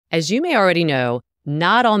As you may already know,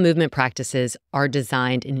 not all movement practices are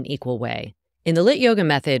designed in an equal way. In the LIT Yoga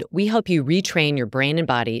method, we help you retrain your brain and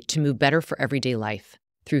body to move better for everyday life.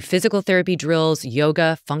 Through physical therapy drills,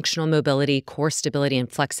 yoga, functional mobility, core stability,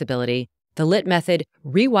 and flexibility, the LIT method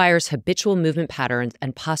rewires habitual movement patterns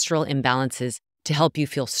and postural imbalances to help you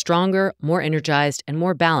feel stronger, more energized, and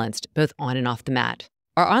more balanced, both on and off the mat.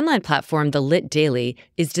 Our online platform, the LIT Daily,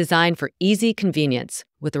 is designed for easy convenience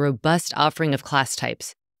with a robust offering of class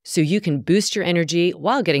types, so you can boost your energy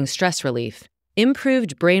while getting stress relief.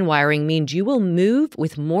 Improved brain wiring means you will move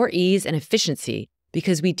with more ease and efficiency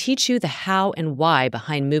because we teach you the how and why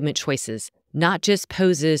behind movement choices, not just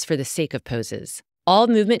poses for the sake of poses. All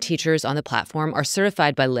movement teachers on the platform are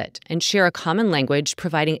certified by LIT and share a common language,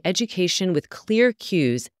 providing education with clear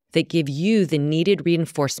cues that give you the needed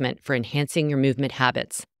reinforcement for enhancing your movement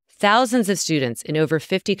habits. Thousands of students in over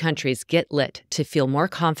 50 countries get LIT to feel more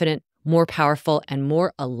confident, more powerful, and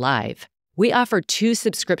more alive. We offer 2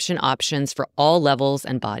 subscription options for all levels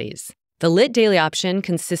and bodies. The LIT Daily option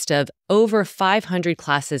consists of over 500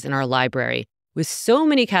 classes in our library, with so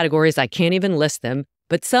many categories I can't even list them,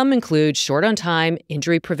 but some include short on time,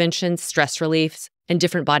 injury prevention, stress reliefs, and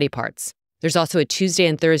different body parts. There's also a Tuesday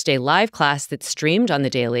and Thursday live class that's streamed on the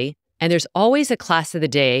Daily, and there's always a class of the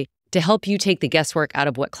day to help you take the guesswork out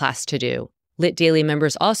of what class to do. LIT Daily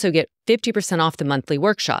members also get 50% off the monthly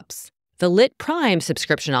workshops. The LIT Prime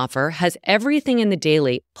subscription offer has everything in the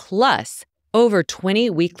Daily, plus over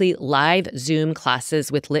 20 weekly live Zoom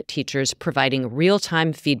classes with LIT teachers providing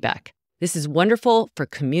real-time feedback. This is wonderful for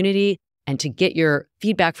community and to get your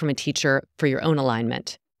feedback from a teacher for your own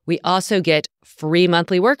alignment. We also get free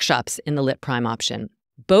monthly workshops in the LIT Prime option.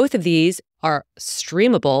 Both of these are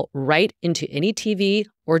streamable right into any TV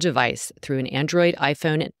or device through an Android,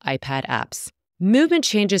 iPhone, and iPad apps. Movement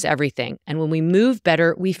changes everything, and when we move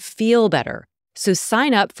better, we feel better. So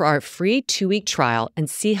sign up for our free 2-week trial and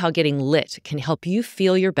see how getting LIT can help you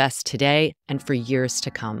feel your best today and for years to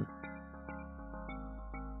come.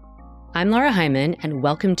 I'm Lara Heimann, and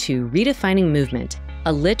welcome to Redefining Movement,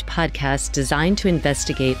 a LIT podcast designed to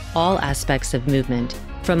investigate all aspects of movement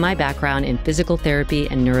from my background in physical therapy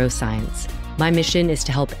and neuroscience. My mission is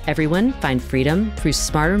to help everyone find freedom through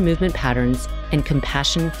smarter movement patterns and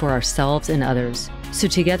compassion for ourselves and others, so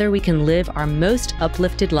together we can live our most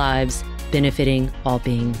uplifted lives, benefiting all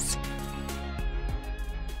beings.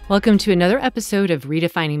 Welcome to another episode of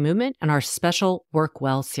Redefining Movement and our special Work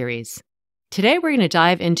Well series. Today, we're going to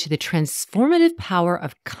dive into the transformative power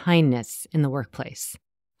of kindness in the workplace.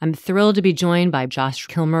 I'm thrilled to be joined by Josh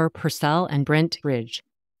Kilmer-Purcell and Brent Ridge,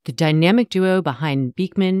 the dynamic duo behind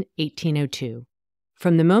Beekman 1802.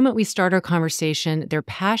 From the moment we start our conversation, their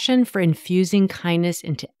passion for infusing kindness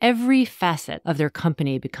into every facet of their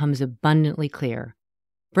company becomes abundantly clear.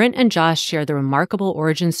 Brent and Josh share the remarkable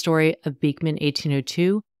origin story of Beekman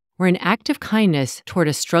 1802, where an act of kindness toward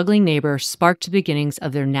a struggling neighbor sparked the beginnings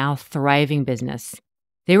of their now thriving business.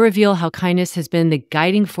 They reveal how kindness has been the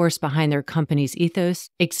guiding force behind their company's ethos,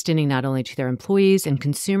 extending not only to their employees and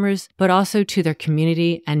consumers, but also to their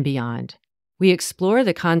community and beyond. We explore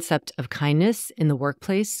the concept of kindness in the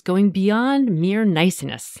workplace, going beyond mere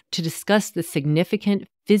niceness to discuss the significant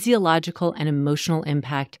physiological and emotional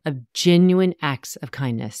impact of genuine acts of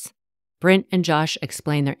kindness. Brent and Josh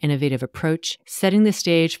explain their innovative approach, setting the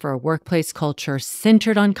stage for a workplace culture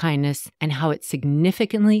centered on kindness and how it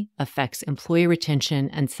significantly affects employee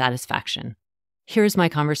retention and satisfaction. Here's my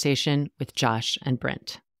conversation with Josh and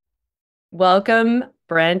Brent. Welcome,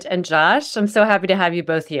 Brent and Josh. I'm so happy to have you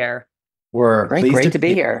both here. We're great to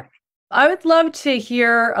be here. I would love to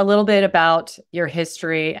hear a little bit about your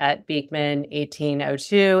history at Beekman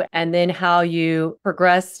 1802 and then how you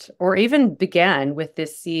progressed or even began with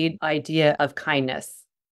this seed idea of kindness.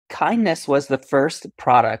 Kindness was the first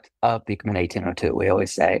product of Beekman 1802, we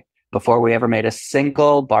always say. Before we ever made a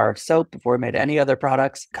single bar of soap, before we made any other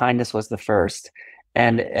products, kindness was the first.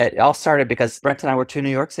 And it all started because Brent and I were 2 New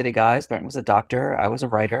York City guys. Brent was a doctor. I was a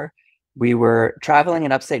writer. We were traveling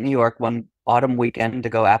in upstate New York one autumn weekend to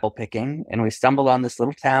go apple picking, and we stumbled on this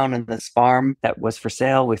little town and this farm that was for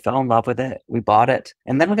sale. We fell in love with it. We bought it.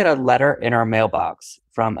 And then we got a letter in our mailbox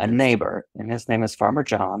from a neighbor, and his name is Farmer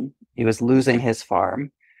John. He was losing his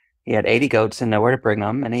farm. He had 80 goats and nowhere to bring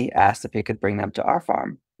them, and he asked if he could bring them to our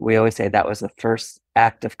farm. We always say that was the first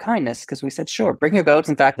act of kindness because we said, sure, bring your goats.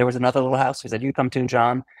 In fact, there was another little house. We said, you come too,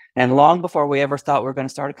 John. And long before we ever thought we were going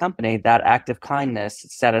to start a company, that act of kindness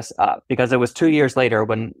set us up, because it was 2 years later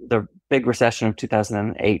when the big recession of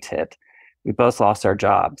 2008 hit. We both lost our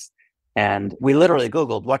jobs. And we literally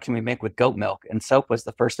Googled, what can we make with goat milk? And soap was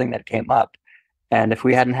the first thing that came up. And if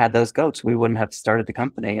we hadn't had those goats, we wouldn't have started the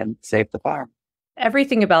company and saved the farm.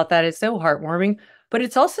 Everything about that is so heartwarming, but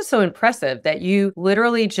it's also so impressive that you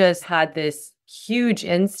literally just had this huge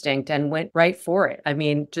instinct and went right for it. I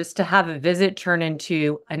mean, just to have a visit turn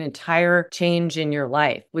into an entire change in your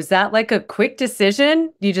life. Was that like a quick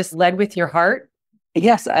decision? You just led with your heart?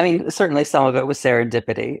 Yes, I mean, certainly some of it was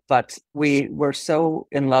serendipity, but we were so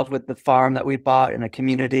in love with the farm that we bought in the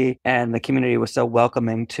community, and the community was so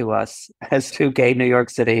welcoming to us as two gay New York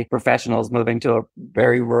City professionals moving to a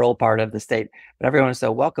very rural part of the state. But everyone was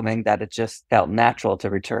so welcoming that it just felt natural to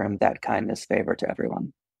return that kindness favor to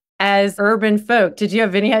everyone. As urban folk, did you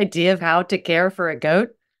have any idea of how to care for a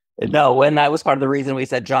goat? No, and that was part of the reason we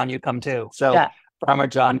said, John, you come too. So Yeah. Farmer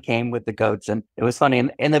John came with the goats, and it was funny.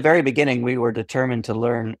 In the very beginning, we were determined to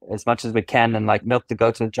learn as much as we can and like milk the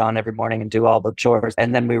goats with John every morning and do all the chores.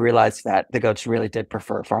 And then we realized that the goats really did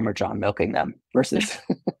prefer Farmer John milking them versus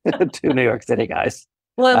two New York City guys.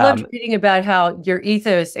 Well, I loved reading about how your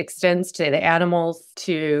ethos extends to the animals,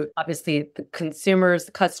 to obviously the consumers,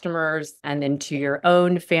 the customers, and then to your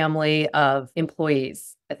own family of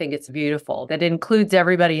employees. I think it's beautiful. That includes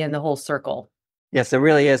everybody in the whole circle. Yes, it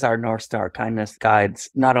really is our North Star. Kindness guides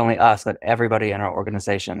not only us, but everybody in our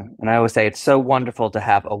organization. And I always say it's so wonderful to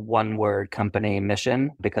have a one-word company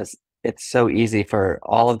mission because it's so easy for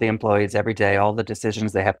all of the employees every day, all the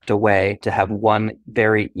decisions they have to weigh, to have one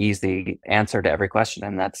very easy answer to every question,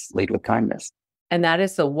 and that's lead with kindness. And that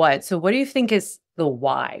is the what. So what do you think is the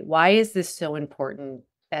why? Why is this so important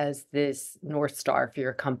as this North Star for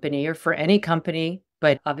your company or for any company?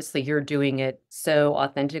 But obviously you're doing it so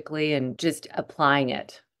authentically and just applying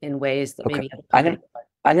it in ways that maybe I'm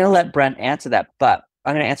gonna let Brent answer that, but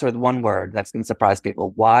I'm gonna answer with one word that's gonna surprise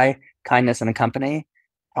people. Why kindness in a company?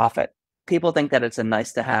 Profit. People think that it's a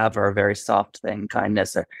nice to have or a very soft thing,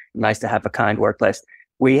 kindness, or nice to have a kind workplace.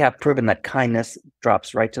 We have proven that kindness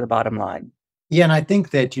drops right to the bottom line. Yeah, and I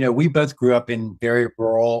think that, we both grew up in very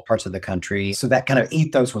rural parts of the country. So that kind of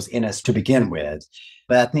ethos was in us to begin with.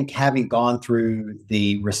 But I think having gone through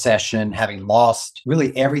the recession, having lost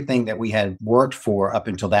really everything that we had worked for up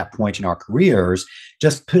until that point in our careers,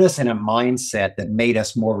 just put us in a mindset that made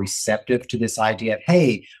us more receptive to this idea of,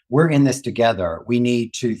 hey, we're in this together. We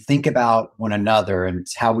need to think about one another and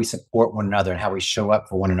how we support one another and how we show up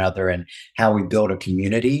for one another and how we build a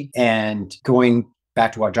community. And going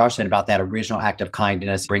back to what Josh said about that original act of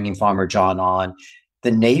kindness, bringing Farmer John on, the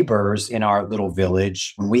neighbors in our little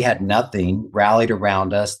village, when we had nothing, rallied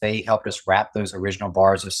around us. They helped us wrap those original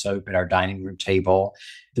bars of soap at our dining room table.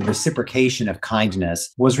 The reciprocation of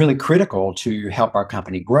kindness was really critical to help our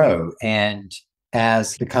company grow. And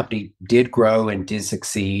as the company did grow and did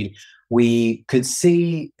succeed, we could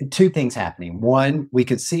see two things happening. One, we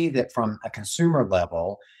could see that from a consumer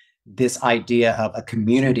level, this idea of a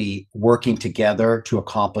community working together to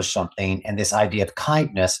accomplish something and this idea of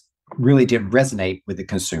kindness really did resonate with the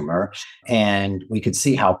consumer. And we could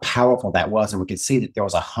see how powerful that was. And we could see that there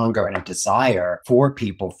was a hunger and a desire for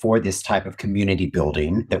people for this type of community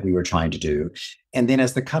building that we were trying to do. And then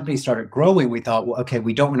as the company started growing, we thought, well, okay,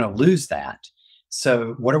 we don't want to lose that.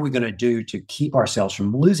 So what are we going to do to keep ourselves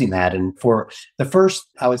from losing that? And for the first,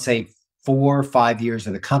 I would say, 4 or 5 years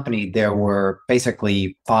of the company, there were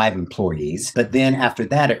basically 5 employees. But then after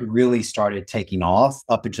that, it really started taking off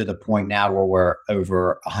up until the point now where we're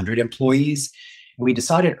over 100 employees. We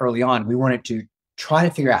decided early on we wanted to try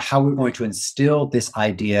to figure out how we were going to instill this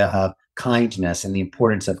idea of kindness and the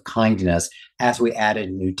importance of kindness as we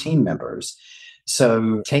added new team members.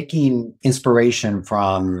 So taking inspiration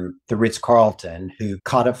from the Ritz-Carlton, who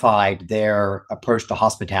codified their approach to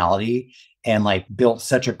hospitality and built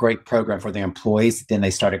such a great program for their employees. Then they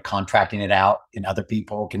started contracting it out and other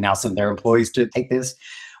people can now send their employees to take this.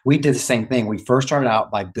 We did the same thing. We first started out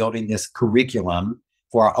by building this curriculum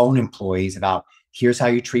for our own employees about here's how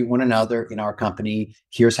you treat one another in our company.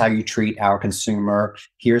 Here's how you treat our consumer.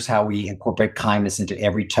 Here's how we incorporate kindness into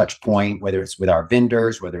every touch point, whether it's with our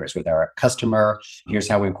vendors, whether it's with our customer. Here's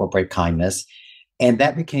how we incorporate kindness. And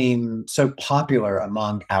that became so popular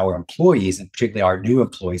among our employees, and particularly our new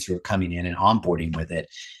employees who were coming in and onboarding with it,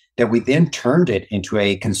 that we then turned it into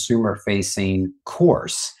a consumer-facing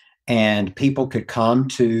course. And people could come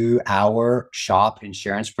to our shop in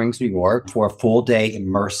Sharon Springs, New York, for a full-day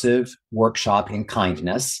immersive workshop in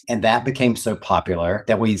kindness. And that became so popular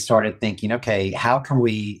that we started thinking, okay, how can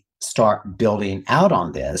we start building out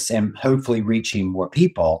on this and hopefully reaching more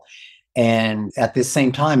people? And at the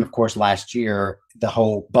same time, of course, last year, the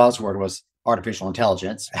whole buzzword was artificial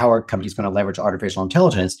intelligence. How are companies going to leverage artificial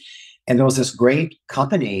intelligence? And there was this great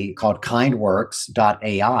company called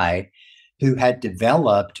kindworks.ai who had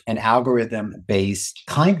developed an algorithm-based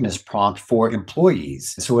kindness prompt for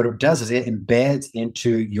employees. So what it does is it embeds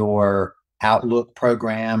into your Outlook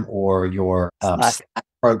program or your Slack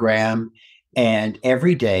program. And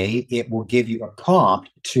every day it will give you a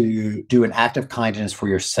prompt to do an act of kindness for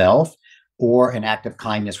yourself or an act of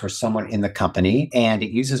kindness for someone in the company. And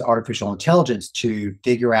it uses artificial intelligence to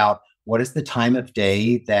figure out what is the time of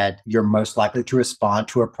day that you're most likely to respond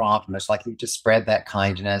to a prompt, most likely to spread that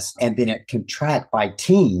kindness. And then it can track by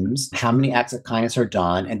teams how many acts of kindness are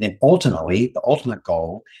done. And then ultimately, the ultimate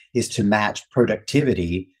goal is to match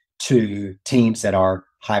productivity to teams that are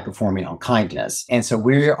high performing on kindness. And so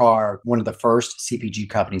we are one of the first CPG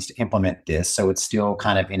companies to implement this. So it's still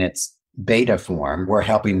kind of in its beta form. We're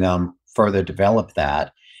helping them further develop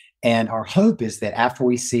that. And our hope is that after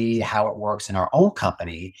we see how it works in our own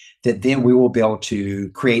company, that then we will be able to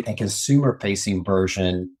create a consumer-facing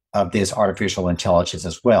version of this artificial intelligence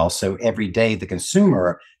as well. So every day the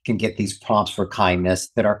consumer can get these prompts for kindness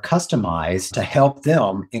that are customized to help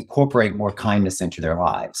them incorporate more kindness into their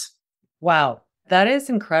lives. Wow. That is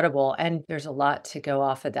incredible. And there's a lot to go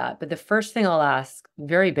off of that. But the first thing I'll ask,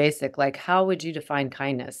 very basic, like, how would you define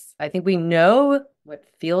kindness? I think we know what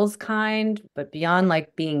feels kind, but beyond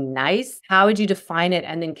like being nice, how would you define it?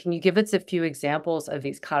 And then can you give us a few examples of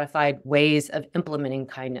these codified ways of implementing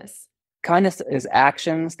kindness? Kindness is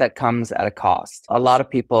actions that comes at a cost. A lot of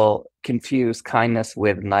people confuse kindness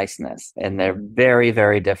with niceness, and they're very,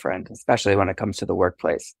 very different, especially when it comes to the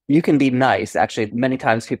workplace. You can be nice. Actually, many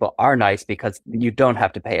times people are nice because you don't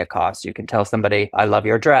have to pay a cost. You can tell somebody, I love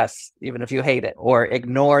your dress, even if you hate it, or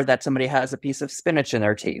ignore that somebody has a piece of spinach in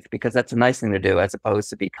their teeth, because that's a nice thing to do, as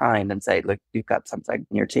opposed to be kind and say, look, you've got something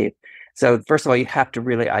in your teeth. So first of all, you have to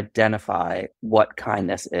really identify what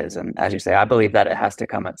kindness is. And as you say, I believe that it has to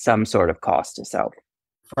come at some sort of cost to self.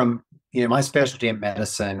 From, my specialty in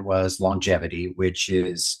medicine was longevity, which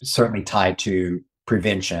is certainly tied to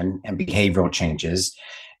prevention and behavioral changes.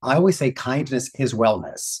 I always say kindness is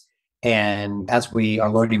wellness. And as we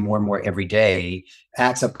are learning more and more every day,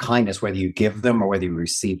 acts of kindness, whether you give them or whether you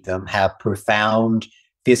receive them, have profound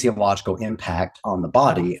physiological impact on the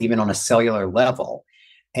body, even on a cellular level.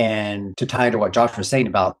 And to tie into what Josh was saying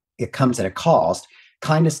about it comes at a cost,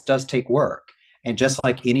 kindness does take work. And just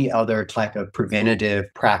like any other type of preventative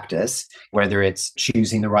practice, whether it's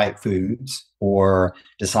choosing the right foods or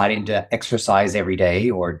deciding to exercise every day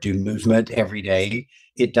or do movement every day,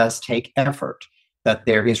 it does take effort, but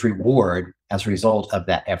there is reward as a result of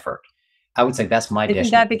that effort. I would say that's my definition.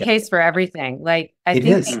 Isn't that the case for everything? Like, I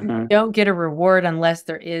think you don't get a reward unless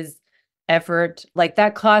there is effort. Like,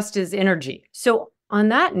 that cost is energy. So on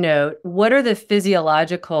that note, what are the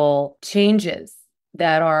physiological changes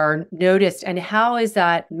that are noticed, and how is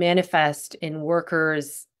that manifest in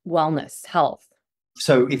workers' wellness, health?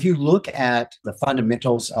 So if you look at the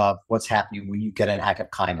fundamentals of what's happening when you get an act of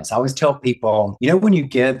kindness, I always tell people, when you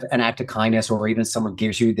give an act of kindness or even someone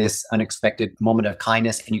gives you this unexpected moment of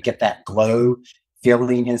kindness and you get that glow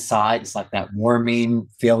feeling inside, it's like that warming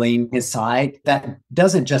feeling inside, that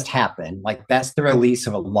doesn't just happen. Like, that's the release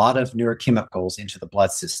of a lot of neurochemicals into the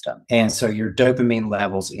blood system. And so your dopamine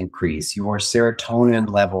levels increase, your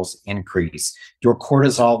serotonin levels increase, your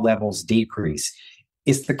cortisol levels decrease.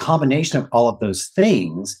 It's the combination of all of those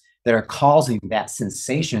things that are causing that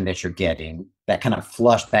sensation that you're getting, that kind of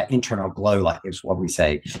flush, that internal glow, like is what we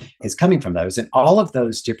say, is coming from those. And all of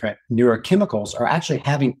those different neurochemicals are actually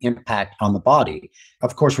having impact on the body.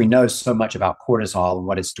 Of course, we know so much about cortisol and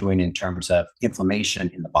what it's doing in terms of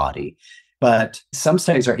inflammation in the body. But some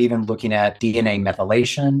studies are even looking at DNA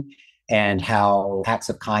methylation and how acts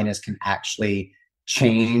of kindness can actually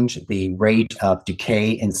change the rate of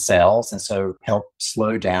decay in cells, and so help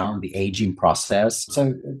slow down the aging process.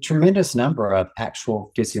 So a tremendous number of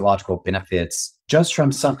actual physiological benefits just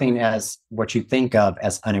from something as what you think of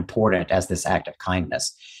as unimportant as this act of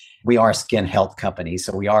kindness. We are a skin health company,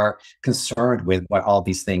 so we are concerned with what all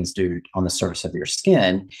these things do on the surface of your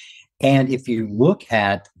skin. And if you look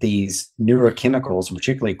at these neurochemicals,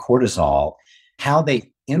 particularly cortisol, how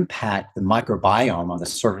they impact the microbiome on the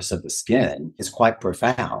surface of the skin is quite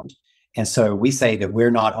profound. And so we say that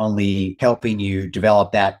we're not only helping you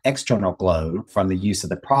develop that external glow from the use of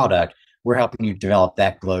the product, we're helping you develop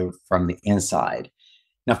that glow from the inside.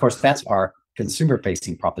 Now, of course, that's our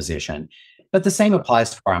consumer-facing proposition, but the same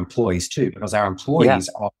applies to our employees too, because our employees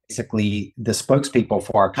are basically the spokespeople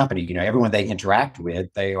for our company. Everyone they interact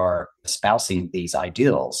with, they are espousing these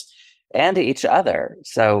ideals. And to each other.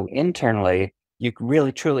 So internally, you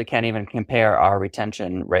really, truly can't even compare our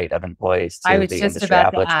retention rate of employees to the industry average. I was just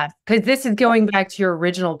about to ask, because this is going back to your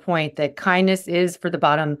original point that kindness is for the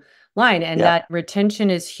bottom line, and that retention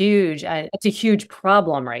is huge. And it's a huge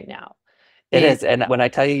problem right now. It is. And when I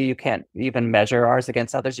tell you, you can't even measure ours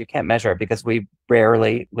against others, you can't measure it because we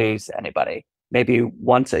rarely lose anybody. Maybe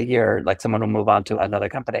once a year, like someone will move on to another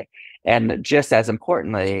company. And just as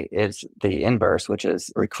importantly is the inverse, which is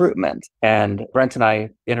recruitment. And Brent and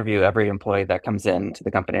I interview every employee that comes into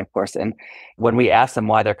the company, of course. And when we ask them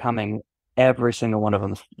why they're coming, every single one of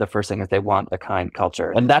them, the first thing is they want a kind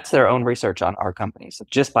culture. And that's their own research on our company. So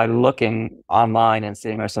just by looking online and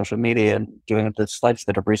seeing our social media and doing the slightest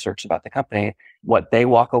bit of research about the company, what they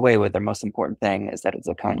walk away with, their most important thing is that it's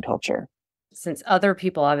a kind culture. Since other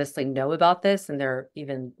people obviously know about this and they're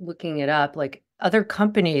even looking it up, like other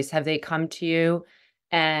companies, have they come to you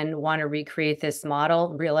and want to recreate this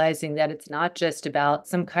model, realizing that it's not just about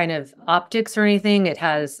some kind of optics or anything? It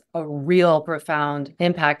has a real profound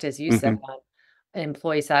impact, as you said, on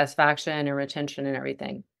employee satisfaction and retention and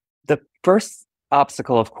everything. The first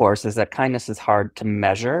obstacle, of course, is that kindness is hard to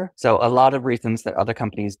measure. So a lot of reasons that other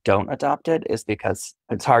companies don't adopt it is because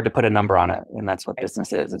it's hard to put a number on it. And that's what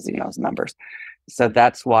business is numbers. So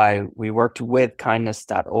that's why we worked with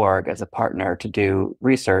kindness.org as a partner to do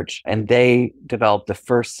research. And they developed the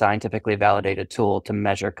first scientifically validated tool to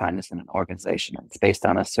measure kindness in an organization. It's based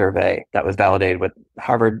on a survey that was validated with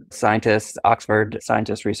Harvard scientists, Oxford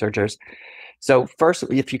scientists, researchers. So first,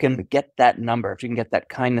 if you can get that number, if you can get that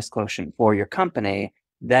kindness quotient for your company,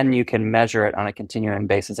 then you can measure it on a continuing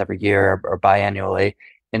basis every year or biannually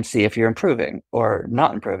and see if you're improving or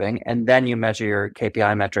not improving. And then you measure your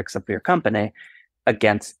KPI metrics of your company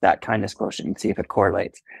against that kindness quotient and see if it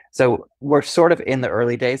correlates. So we're sort of in the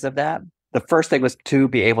early days of that. The first thing was to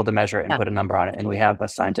be able to measure it and put a number on it. And we have a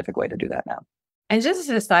scientific way to do that now. And just as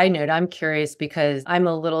a side note, I'm curious because I'm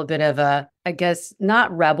a little bit of a, I guess,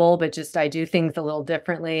 not rebel, but just I do things a little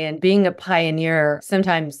differently. And being a pioneer,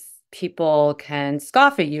 sometimes people can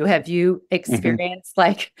scoff at you. Have you experienced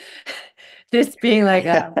like this being like,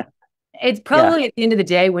 it's probably at the end of the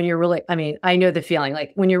day when you're really, I mean, I know the feeling,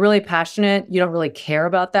 like when you're really passionate, you don't really care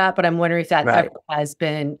about that. But I'm wondering if that ever has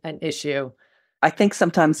been an issue. I think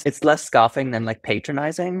sometimes it's less scoffing than like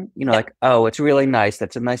patronizing, like, oh, it's really nice.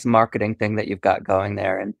 That's a nice marketing thing that you've got going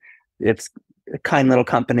there. And it's a kind little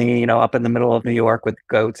company, up in the middle of New York with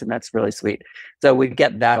goats. And that's really sweet. So we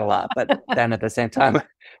get that a lot. But then at the same time,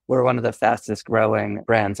 we're one of the fastest growing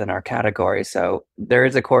brands in our category. So there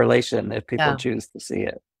is a correlation if people choose to see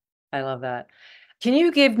it. I love that. Can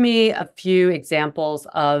you give me a few examples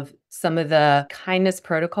of some of the kindness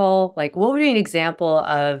protocol? Like what would be an example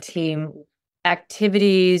of team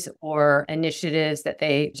activities or initiatives that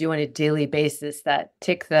they do on a daily basis that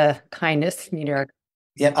tick the kindness meter?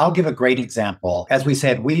 Yeah, I'll give a great example. As we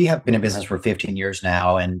said, we have been in business for 15 years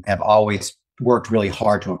now and have always worked really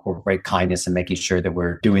hard to incorporate kindness and making sure that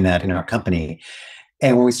we're doing that in our company.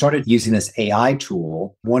 And when we started using this AI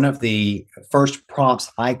tool, one of the first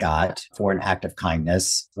prompts I got for an act of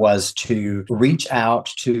kindness was to reach out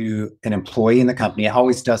to an employee in the company. It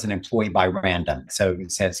always does an employee by random. So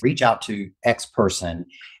it says, reach out to X person.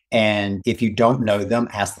 And if you don't know them,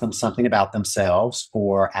 ask them something about themselves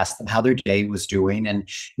or ask them how their day was doing. And,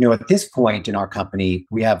 at this point in our company,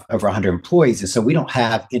 we have over 100 employees. And so we don't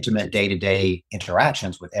have intimate day-to-day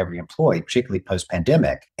interactions with every employee, particularly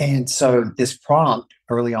post-pandemic. And so this prompt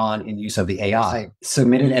early on in use of the AI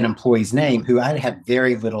submitted an employee's name who I had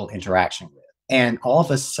very little interaction with. And all of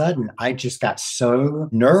a sudden, I just got so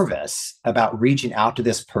nervous about reaching out to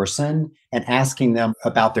this person and asking them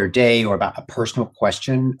about their day or about a personal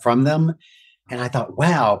question from them. And I thought,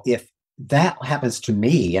 wow, if that happens to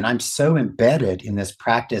me and I'm so embedded in this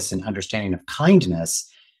practice and understanding of kindness,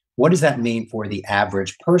 what does that mean for the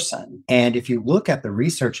average person? And if you look at the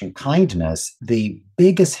research in kindness, the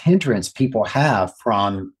biggest hindrance people have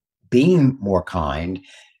from being more kind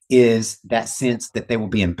is that sense that they will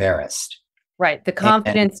be embarrassed. Right. The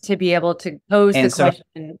confidence to be able to pose the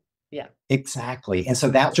question. Yeah. Exactly. And so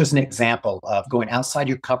that's just an example of going outside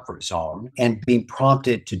your comfort zone and being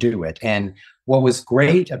prompted to do it. And what was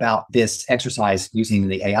great about this exercise using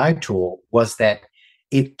the AI tool was that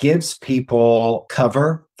it gives people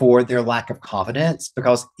cover for their lack of confidence,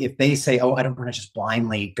 because if they say, oh, I don't want to just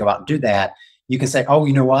blindly go out and do that, you can say, oh,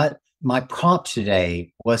 you know what? My prompt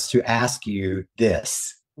today was to ask you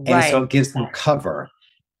this. And so it gives them cover.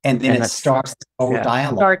 And then it starts the whole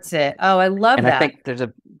dialogue. Starts it. Oh, I love that. And I think there's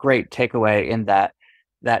a great takeaway in that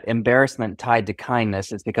embarrassment tied to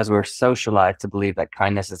kindness is because we're socialized to believe that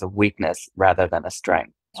kindness is a weakness rather than a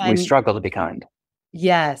strength. So we struggle to be kind.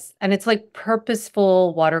 Yes. And it's like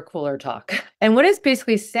purposeful water cooler talk. And what it's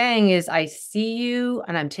basically saying is, I see you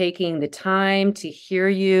and I'm taking the time to hear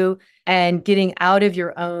you and getting out of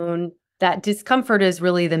your own that discomfort is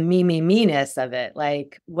really the me-ness of it.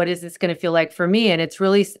 Like, what is this going to feel like for me? And it's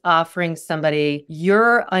really offering somebody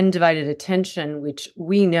your undivided attention, which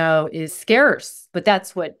we know is scarce. But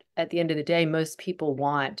that's what, at the end of the day, most people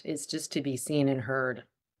want, is just to be seen and heard.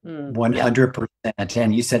 100%.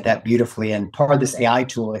 And you said that beautifully. And part of this AI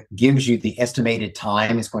tool, it gives you the estimated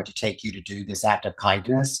time it's going to take you to do this act of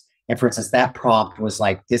kindness. And for instance, that prompt was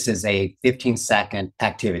like, this is a 15-second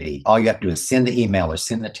activity. All you have to do is send the email or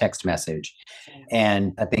send the text message.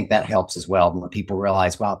 And I think that helps as well when people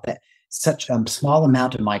realize, wow, that such a small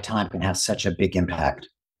amount of my time can have such a big impact.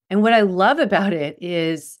 And what I love about it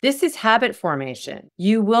is this is habit formation.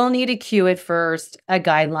 You will need a cue at first, a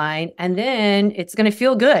guideline, and then it's going to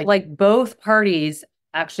feel good. Like both parties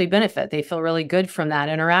actually benefit. They feel really good from that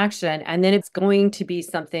interaction. And then it's going to be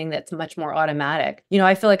something that's much more automatic. You know,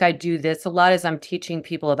 I feel like I do this a lot as I'm teaching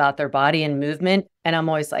people about their body and movement. And I'm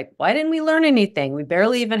always like, why didn't we learn anything? We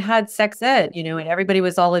barely even had sex ed, you know, and everybody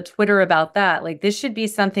was all at Twitter about that. Like, this should be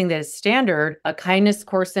something that is standard, a kindness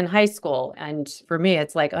course in high school. And for me,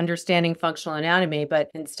 it's like understanding functional anatomy,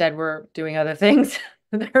 but instead we're doing other things.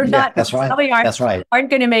 They're not, that's right. That's right. Aren't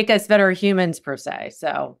going to make us better humans per se.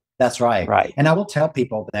 So that's right. Right. And I will tell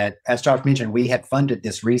people that, as Josh mentioned, we had funded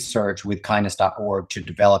this research with kindness.org to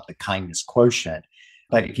develop the kindness quotient.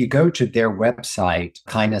 But if you go to their website,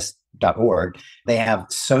 kindness.org, they have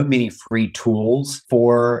so many free tools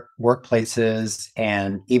for workplaces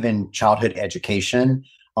and even childhood education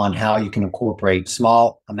on how you can incorporate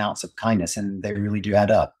small amounts of kindness, and they really do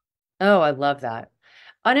add up. Oh, I love that.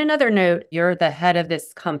 On another note, you're the head of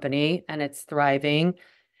this company and it's thriving.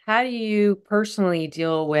 How do you personally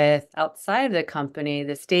deal with, outside of the company,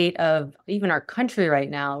 the state of even our country right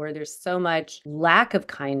now, where there's so much lack of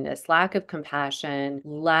kindness, lack of compassion,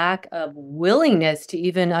 lack of willingness to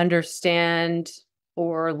even understand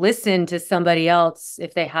or listen to somebody else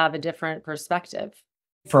if they have a different perspective?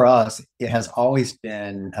 For us, it has always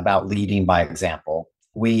been about leading by example.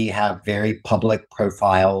 We have very public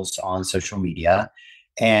profiles on social media.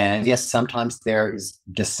 And yes, sometimes there is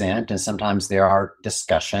dissent and sometimes there are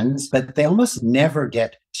discussions, but they almost never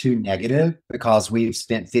get too negative because we've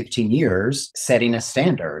spent 15 years setting a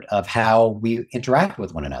standard of how we interact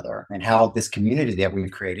with one another and how this community that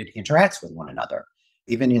we've created interacts with one another.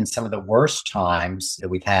 Even in some of the worst times that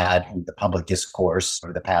we've had in the public discourse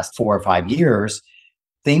over the past 4 or 5 years,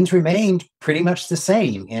 things remained pretty much the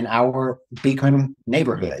same in our Beekman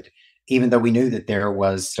neighborhood. Even though we knew that there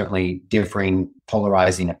was certainly differing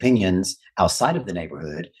polarizing opinions outside of the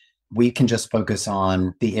neighborhood, we can just focus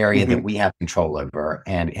on the area that we have control over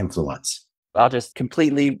and influence. I'll just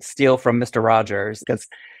completely steal from Mr. Rogers, because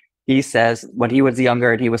he says when he was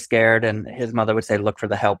younger and he was scared, and his mother would say, look for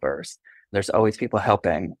the helpers. There's always people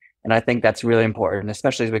helping. And I think that's really important,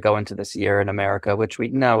 especially as we go into this year in America, which we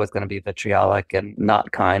know is going to be vitriolic and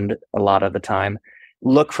not kind a lot of the time.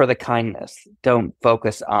 Look for the kindness. Don't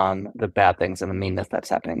focus on the bad things and the meanness that's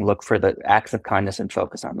happening. Look for the acts of kindness and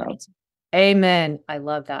focus on those. Amen. I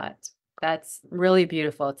love that. That's really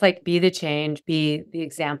beautiful. It's like, be the change, be the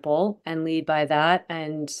example, and lead by that.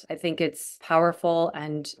 And I think it's powerful.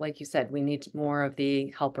 And like you said, we need more of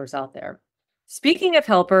the helpers out there. Speaking of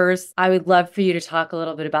helpers, I would love for you to talk a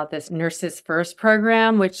little bit about this Nurses First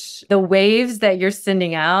program, which the waves that you're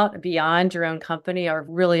sending out beyond your own company are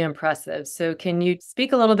really impressive. So can you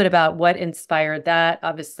speak a little bit about what inspired that?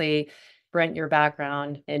 Obviously, Brent, your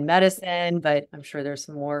background in medicine, but I'm sure there's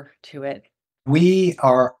some more to it. We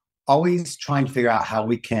are always trying to figure out how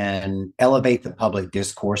we can elevate the public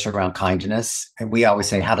discourse around kindness. And we always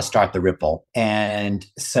say how to start the ripple. And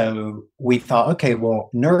so we thought, okay,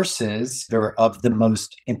 well, nurses, they're of the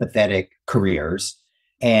most empathetic careers.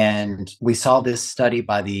 And we saw this study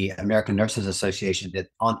by the American Nurses Association that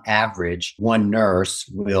on average, one nurse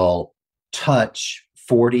will touch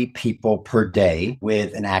 40 people per day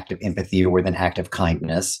with an act of empathy or with an act of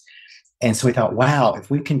kindness. And so we thought, wow,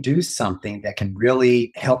 if we can do something that can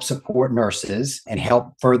really help support nurses and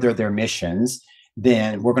help further their missions,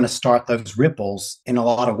 then we're going to start those ripples in a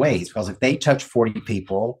lot of ways. Because if they touch 40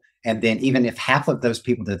 people, and then even if half of those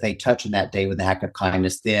people that they touch in that day with an act of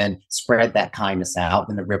kindness, then spread that kindness out,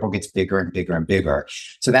 then the ripple gets bigger and bigger and bigger.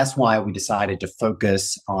 So that's why we decided to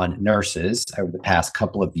focus on nurses over the past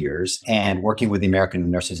couple of years and working with the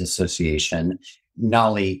American Nurses Association, not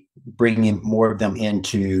only bringing more of them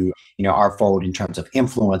into, our fold in terms of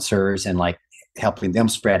influencers and like helping them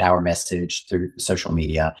spread our message through social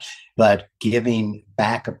media, but giving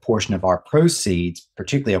back a portion of our proceeds,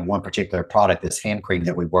 particularly of one particular product, this hand cream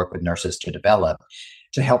that we work with nurses to develop,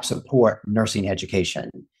 to help support nursing education.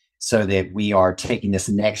 so that we are taking this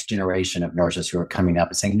next generation of nurses who are coming up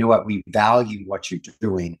and saying, you know what, we value what you're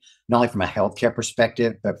doing, not only from a healthcare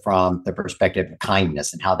perspective, but from the perspective of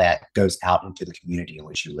kindness and how that goes out into the community in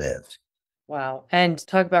which you live. Wow. And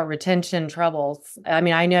talk about retention troubles. I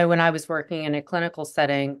mean, I know when I was working in a clinical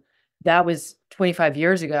setting, that was 25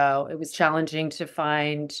 years ago. It was challenging to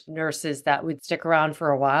find nurses that would stick around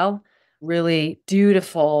for a while. Really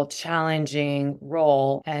dutiful, challenging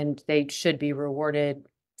role, and they should be rewarded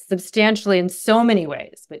substantially in so many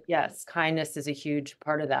ways. But yes, kindness is a huge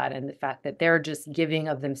part of that. And the fact that they're just giving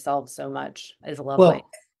of themselves so much is lovely. Well,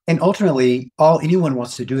 and ultimately, all anyone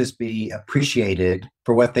wants to do is be appreciated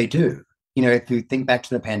for what they do. You know, if you think back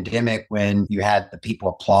to the pandemic when you had the people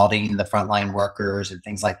applauding the frontline workers and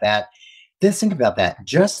things like that, just think about that.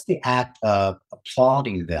 Just the act of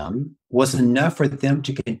applauding them was enough for them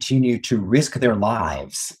to continue to risk their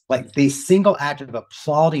lives. Like the single act of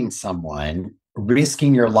applauding someone,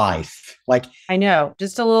 risking your life. Like, I know,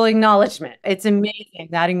 just a little acknowledgement. It's amazing.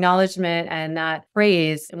 That acknowledgement and that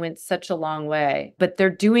praise went such a long way. But they're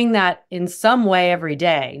doing that in some way every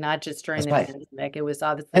day, not just during the pandemic. It was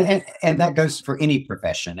obviously. And that goes for any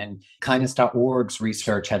profession. And kindness.org's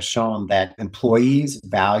research has shown that employees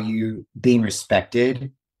value being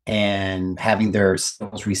respected and having their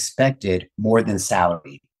skills respected more than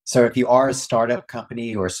salary. So if you are a startup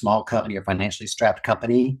company or a small company or financially strapped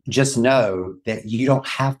company, just know that you don't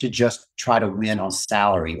have to just try to win on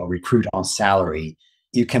salary or recruit on salary.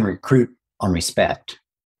 You can recruit on respect.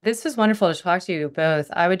 This was wonderful to talk to you both.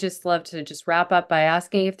 I would just love to just wrap up by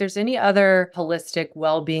asking if there's any other holistic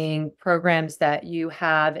well-being programs that you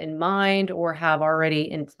have in mind or have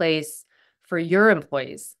already in place for your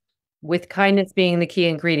employees, with kindness being the key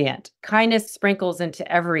ingredient. Kindness sprinkles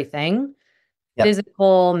into everything. Yep.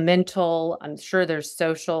 Physical, mental, I'm sure there's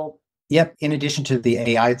social. Yep. In addition to the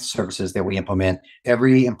AI services that we implement,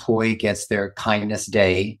 every employee gets their kindness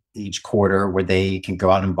day each quarter where they can go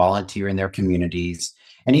out and volunteer in their communities.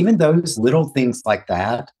 And even those little things like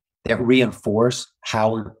that reinforce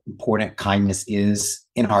how important kindness is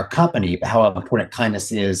in our company, but how important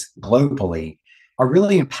kindness is globally, are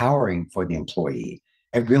really empowering for the employee.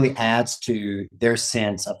 It really adds to their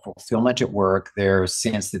sense of fulfillment at work, their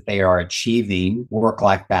sense that they are achieving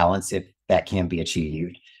work-life balance, if that can be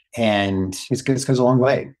achieved. And it goes a long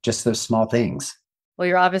way, just those small things. Well,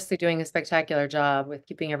 you're obviously doing a spectacular job with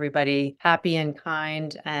keeping everybody happy and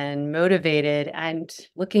kind and motivated and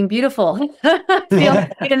looking beautiful. In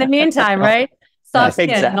the meantime, right? Soft skin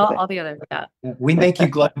and all the other. Yeah. We make you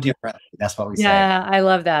glow differently. That's what we say. Yeah, I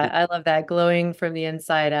love that. I love that. Glowing from the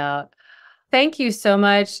inside out. Thank you so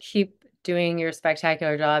much. Keep doing your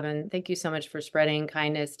spectacular job. And thank you so much for spreading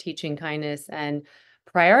kindness, teaching kindness, and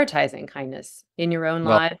prioritizing kindness in your own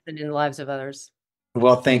lives and in the lives of others.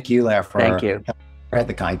 Well, thank you, Lara, for spread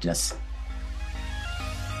the kindness.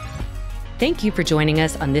 Thank you for joining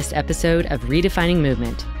us on this episode of Redefining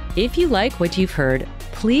Movement. If you like what you've heard,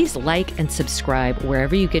 please like and subscribe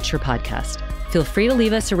wherever you get your podcast. Feel free to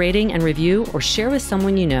leave us a rating and review or share with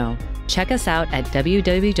someone you know. Check us out at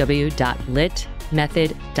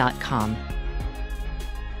www.litmethod.com.